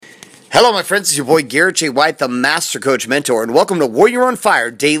Hello, my friends. It's your boy Garrett J. White, the Master Coach Mentor, and welcome to Warrior on Fire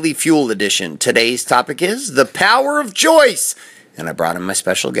Daily Fuel Edition. Today's topic is the power of choice, and I brought in my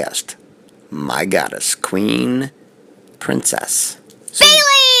special guest, my goddess, Queen Princess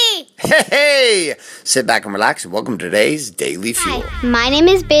Bailey! Hey! Sit back and relax, and welcome to today's Daily Fuel. Hi, my name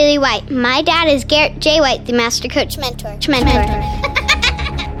is Bailey White. My dad is Garrett J. White, the Master Coach Mentor.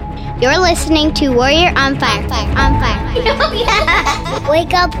 You're listening to Warrior on Fire.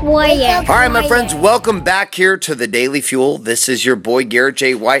 Wake up, Warrior. All right, my friends, welcome back here to the Daily Fuel. This is your boy Garrett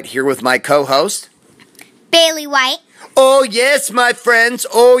J. White here with my co-host, Bailey White. Oh, yes, my friends.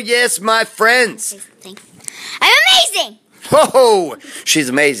 Oh, yes, my friends. I'm amazing. Whoa, she's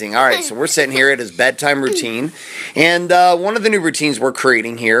amazing. All right, so we're sitting here at his bedtime routine, and one of the new routines we're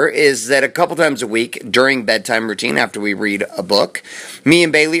creating here is that a couple times a week during bedtime routine, after we read a book, me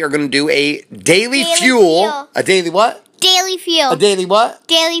and Bailey are going to do a daily fuel. A daily what? Daily fuel. A daily what?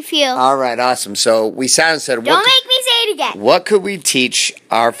 Daily fuel. All right, awesome. So we sat and said, Don't make me say it again. What could we teach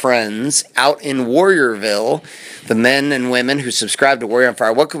our friends out in Warriorville, the men and women who subscribe to Warrior on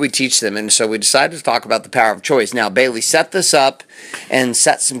Fire? What could we teach them? And so we decided to talk about the power of choice. Now, Bailey, set this up and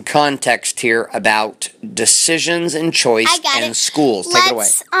set some context here about decisions and choice in schools. Take it away.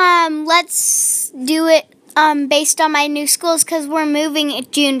 Let's do it based on my new schools because we're moving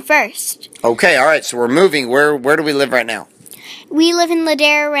June 1st. Okay, all right. So we're moving. Where do we live right now? We live in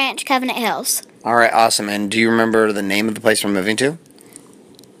Ladera Ranch, Covenant Hills. All right, awesome. And do you remember the name of the place we're moving to?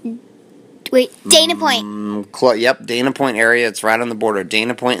 Wait, Dana Point. Yep, Dana Point area. It's right on the border of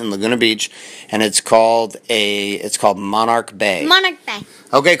Dana Point and Laguna Beach, and it's called Monarch Bay. Monarch Bay.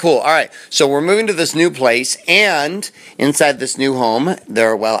 Okay, cool. All right, so we're moving to this new place, and inside this new home,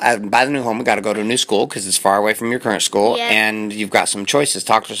 by the new home, we got to go to a new school because it's far away from your current school, and you've got some choices.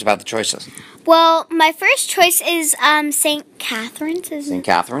 Talk to us about the choices. Well, my first choice is St. Catherine's. St.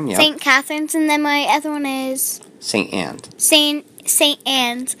 Catherine, yeah. St. Catherine's, and then my other one is St. Anne's. St.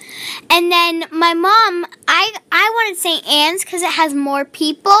 Anne's. And then my mom, I wanted St. Anne's because it has more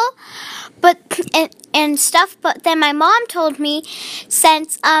people and stuff, but then my mom told me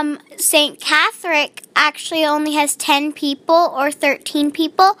since St. Catherine actually only has 10 people or 13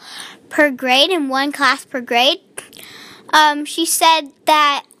 people per grade in one class per grade, she said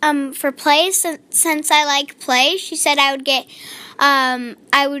that for plays, since I like plays, she said I would get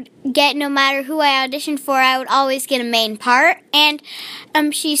no matter who I auditioned for, I would always get a main part. And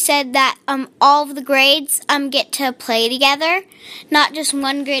she said that all of the grades get to play together, not just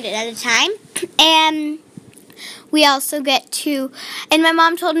one grade at a time. And we also get to, and my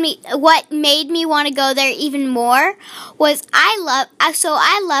mom told me what made me want to go there even more was I love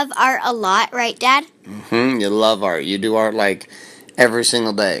art a lot, right, Dad? Mm-hmm. You love art. You do art like every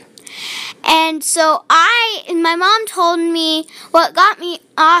single day. And so my mom told me what got me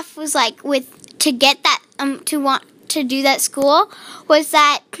off was to get that to want to do that school was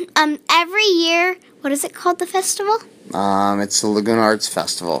that every year, what is it called, the festival? It's the Laguna Arts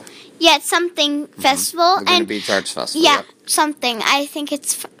Festival. Yeah, it's something festival. Laguna Beach Arts Festival. Yeah, yep. Something. I think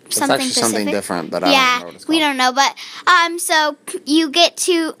it's something actually Pacific. Something different, but I don't know what it's called. We don't know, but so you get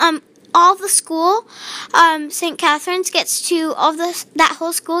to all the school, St. Catherine's gets to that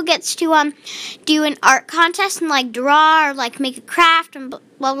whole school gets to do an art contest and draw or make a craft and blah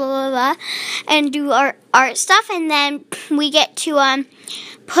blah blah blah and do our art stuff, and then we get to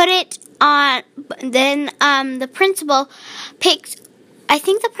put it on. Then the principal picks. I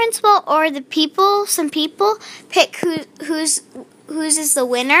think the principal or some people pick whose is the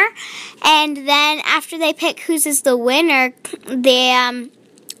winner, and then after they pick whose is the winner, they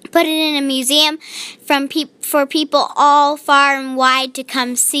put it in a museum for people all far and wide to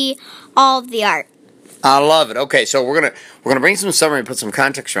come see all of the art. I love it. Okay, so we're gonna bring some summary and put some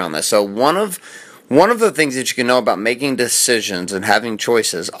context around this. So one of the things that you can know about making decisions and having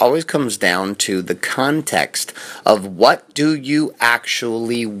choices always comes down to the context of what do you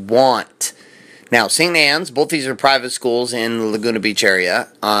actually want. Now, St. Anne's, both these are private schools in the Laguna Beach area,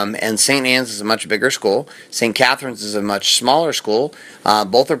 and St. Anne's is a much bigger school. St. Catherine's is a much smaller school.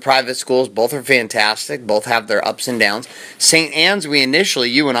 Both are private schools. Both are fantastic. Both have their ups and downs. St. Anne's,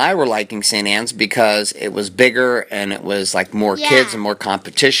 you and I were liking St. Anne's because it was bigger and it was more kids and more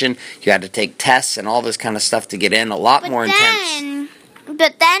competition. You had to take tests and all this kind of stuff to get in. A lot more intense.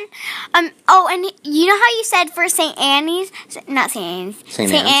 But then, and you know how you said for St. Anne's, not St. Anne's,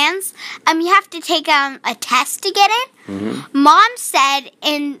 St. Anne's, you have to take a test to get in? Mm-hmm. Mom said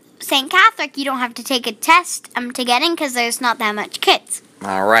in St. Catholic you don't have to take a test to get in because there's not that much kids.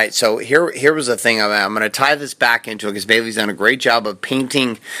 All right, so here was the thing. I'm going to tie this back into it because Bailey's done a great job of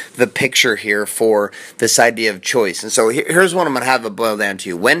painting the picture here for this idea of choice. And so here's what I'm going to have it boil down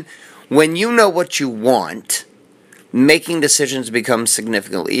to. When when you know what you want, making decisions becomes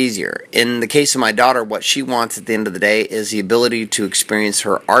significantly easier. In the case of my daughter, what she wants at the end of the day is the ability to experience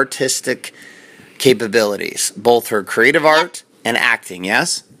her artistic capabilities, both her creative art and acting,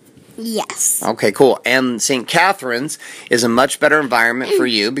 yes? Yes. Okay, cool. And St. Catherine's is a much better environment for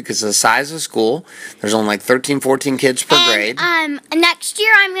you because of the size of the school. There's only like 13, 14 kids per grade. Next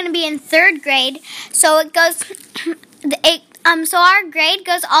year I'm going to be in 3rd grade, so it goes, so our grade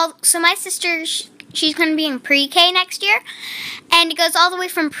goes so my sister, she's going to be in pre-K next year, and it goes all the way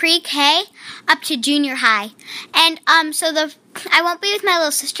from pre-K up to junior high. And I won't be with my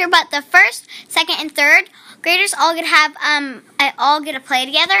little sister, but the 1st, 2nd, and 3rd graders all get to play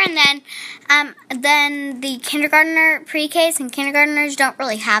together, and then the pre-Ks and kindergartners don't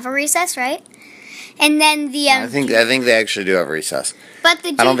really have a recess, right? And then I think they actually do have a recess. But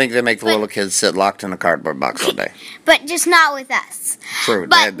I don't think they make the little kids sit locked in a cardboard box all day. But just not with us. True.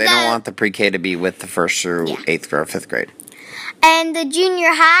 They don't want the pre-K to be with the 1st through 8th grade or 5th grade. And the junior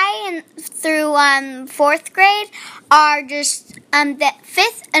high and through 4th grade are just the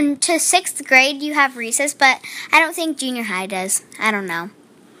 5th and to 6th grade you have recess, but I don't think junior high does. I don't know.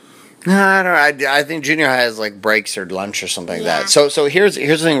 No, I think junior high has like breaks or lunch or something like that. So here's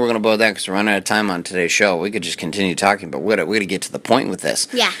the thing we're going to boil down because we're running out of time on today's show. We could just continue talking, but we got to get to the point with this.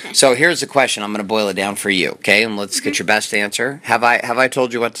 Yeah. So here's the question. I'm going to boil it down for you, okay? And let's get your best answer. Have I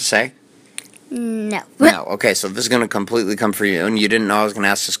told you what to say? No. No. Okay, so this is going to completely come for you, and you didn't know I was going to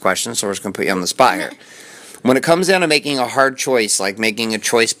ask this question, so we're just going to put you on the spot here. When it comes down to making a hard choice, like making a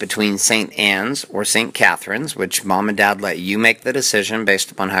choice between St. Anne's or St. Catherine's, which Mom and Dad let you make the decision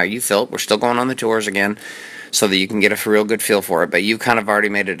based upon how you felt. We're still going on the tours again so that you can get a real good feel for it, but you've kind of already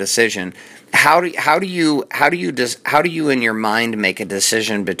made a decision. How do you in your mind make a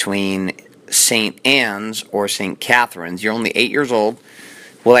decision between St. Anne's or St. Catherine's? You're only 8 years old.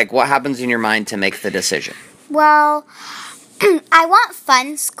 Well, like, what happens in your mind to make the decision? Well, I want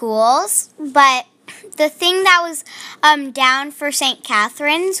fun schools, but the thing that was down for St.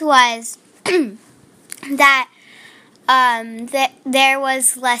 Catherine's was that there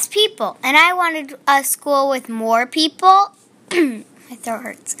was less people, and I wanted a school with more people. My throat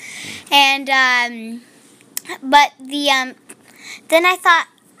hurts, and but then I thought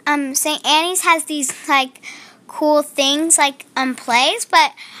St. Annie's has these like cool things like plays,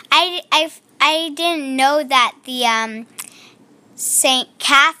 but I didn't know that the St.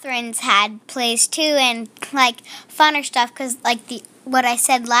 Catherine's had plays too, and like funner stuff, because like what I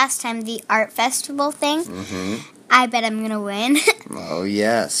said last time, the art festival thing. I bet I'm gonna win. Oh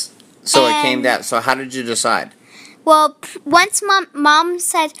yes. So it came down. So how did you decide? Well, once mom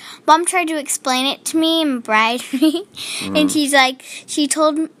tried to explain it to me and bribed me, and she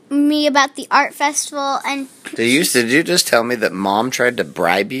told me about the art festival. And did you just tell me that Mom tried to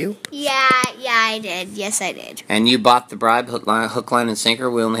bribe you? Yeah, I did. Yes, I did. And you bought the bribe, hook, line, and sinker?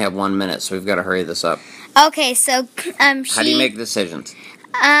 We only have 1 minute, so we've got to hurry this up. Okay, so how do you make decisions?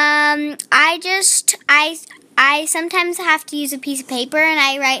 I sometimes have to use a piece of paper, and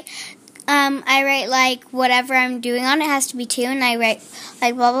I write like whatever I'm doing on it has to be 2, and I write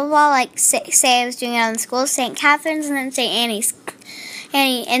like blah blah blah, like say I was doing it on the school, St. Catherine's and then St. Annie's.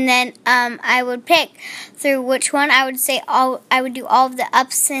 And then I would pick through which one I would do all of the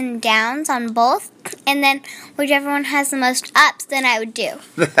ups and downs on both, and then whichever one has the most ups, then I would do.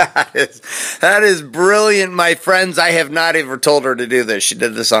 That is brilliant, my friends. I have not ever told her to do this. She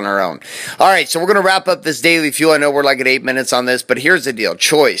did this on her own. All right, so we're going to wrap up this Daily Fuel. I know we're like at 8 minutes on this, but here's the deal.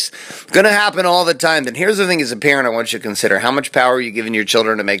 Choice. Going to happen all the time. Then here's the thing as a parent I want you to consider. How much power are you giving your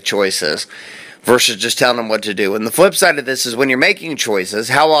children to make choices versus just telling them what to do? And the flip side of this is when you're making choices,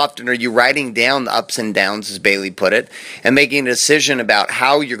 how often are you writing down the ups and downs, as Bailey put it, and making a decision about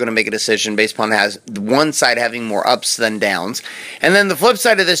how you're going to make a decision based upon one side having more ups than downs. And then the flip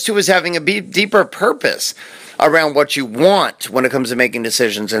side of this, too, is having a deeper purpose around what you want when it comes to making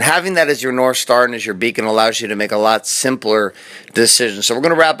decisions. And having that as your North Star and as your beacon allows you to make a lot simpler decisions. So we're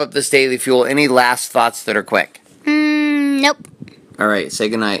going to wrap up this Daily Fuel. Any last thoughts that are quick? Nope. All right, say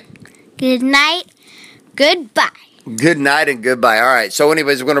goodnight. Good night. Goodbye. Good night and goodbye. All right. So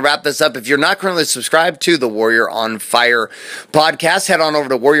anyways, we're going to wrap this up. If you're not currently subscribed to the Warrior on Fire podcast, head on over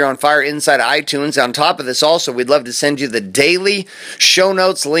to Warrior on Fire inside iTunes. On top of this, also, we'd love to send you the daily show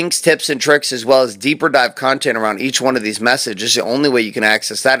notes, links, tips, and tricks, as well as deeper dive content around each one of these messages. The only way you can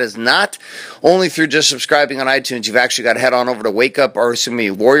access that is not only through just subscribing on iTunes. You've actually got to head on over to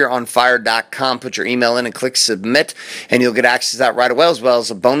warrioronfire.com, put your email in and click submit, and you'll get access to that right away, as well as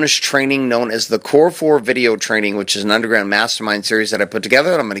a bonus training known as the Core 4 video training, which is is an underground mastermind series that I put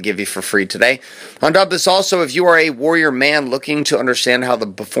together that I'm going to give you for free today. On top of this also, if you are a warrior man looking to understand how the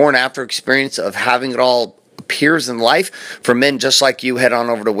before and after experience of having it all appears in life for men just like you, head on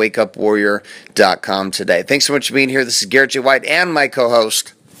over to wakeupwarrior.com today. Thanks so much for being here. This is Garrett J. White and my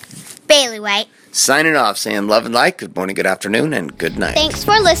co-host, Bailey White. Signing off, saying love and light, good morning, good afternoon, and good night. Thanks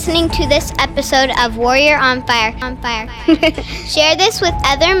for listening to this episode of Warrior on Fire. Share this with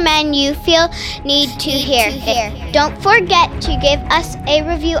other men you feel need to hear. Don't forget to give us a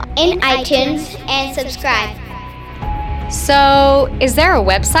review in iTunes and subscribe. So, is there a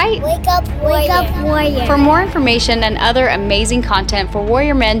website? Wake Up Warrior. For more information and other amazing content for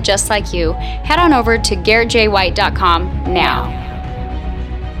warrior men just like you, head on over to GarrettJWhite.com now.